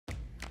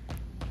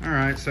All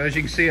right, so as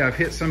you can see, I've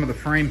hit some of the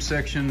frame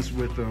sections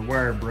with the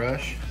wire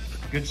brush.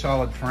 Good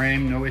solid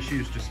frame, no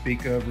issues to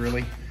speak of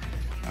really.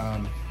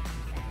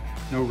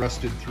 No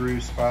rusted through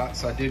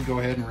spots. I did go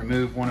ahead and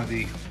remove one of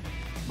the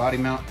body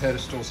mount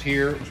pedestals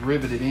here. It was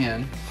riveted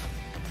in.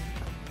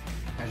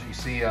 As you can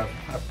see, I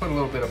put a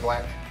little bit of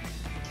black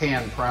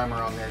can primer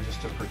on there just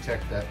to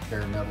protect that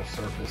bare metal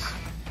surface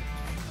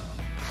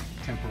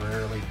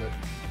temporarily. But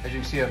as you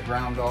can see, I've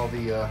ground all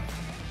the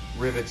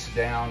rivets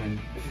down, and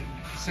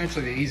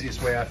essentially the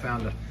easiest way I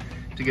found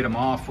to get them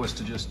off was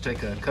to just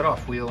take a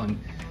cutoff wheel and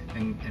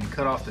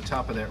cut off the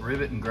top of that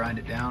rivet and grind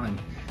it down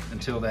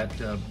until that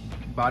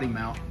body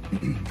mount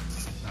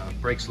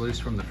breaks loose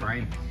from the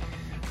frame.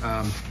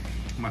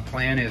 My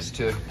plan is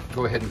to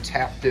go ahead and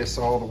tap this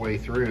all the way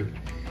through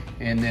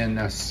and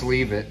then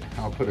sleeve it.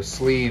 I'll put a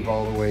sleeve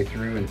all the way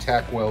through and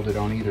tack weld it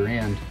on either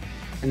end.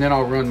 And then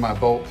I'll run my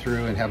bolt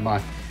through and have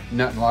my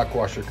nut and lock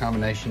washer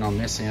combination on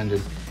this end.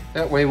 And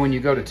that way when you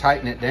go to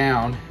tighten it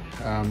down,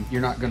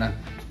 you're not gonna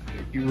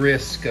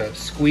risk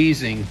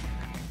squeezing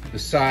the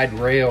side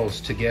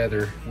rails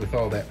together with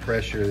all that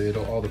pressure.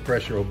 All the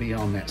pressure will be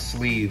on that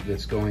sleeve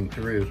that's going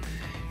through.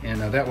 And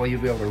that way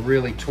you'll be able to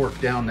really torque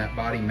down that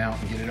body mount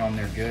and get it on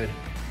there good,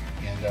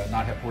 and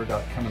not have to worry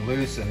about coming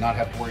loose and not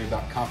have to worry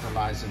about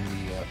compromising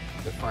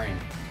the frame.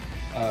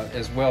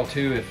 As well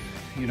too, if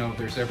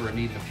there's ever a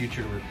need in the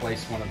future to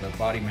replace one of the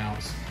body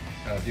mounts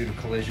due to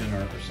collision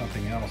or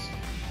something else,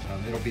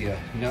 it'll be a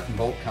nut and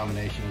bolt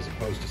combination as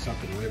opposed to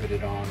something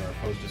riveted on or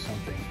opposed to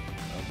something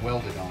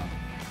welded on.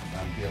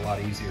 Be a lot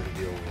easier to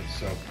deal with.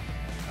 So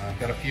I've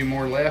got a few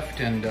more left,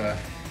 and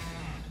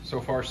so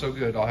far so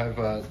good. I'll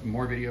have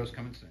more videos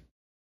coming soon.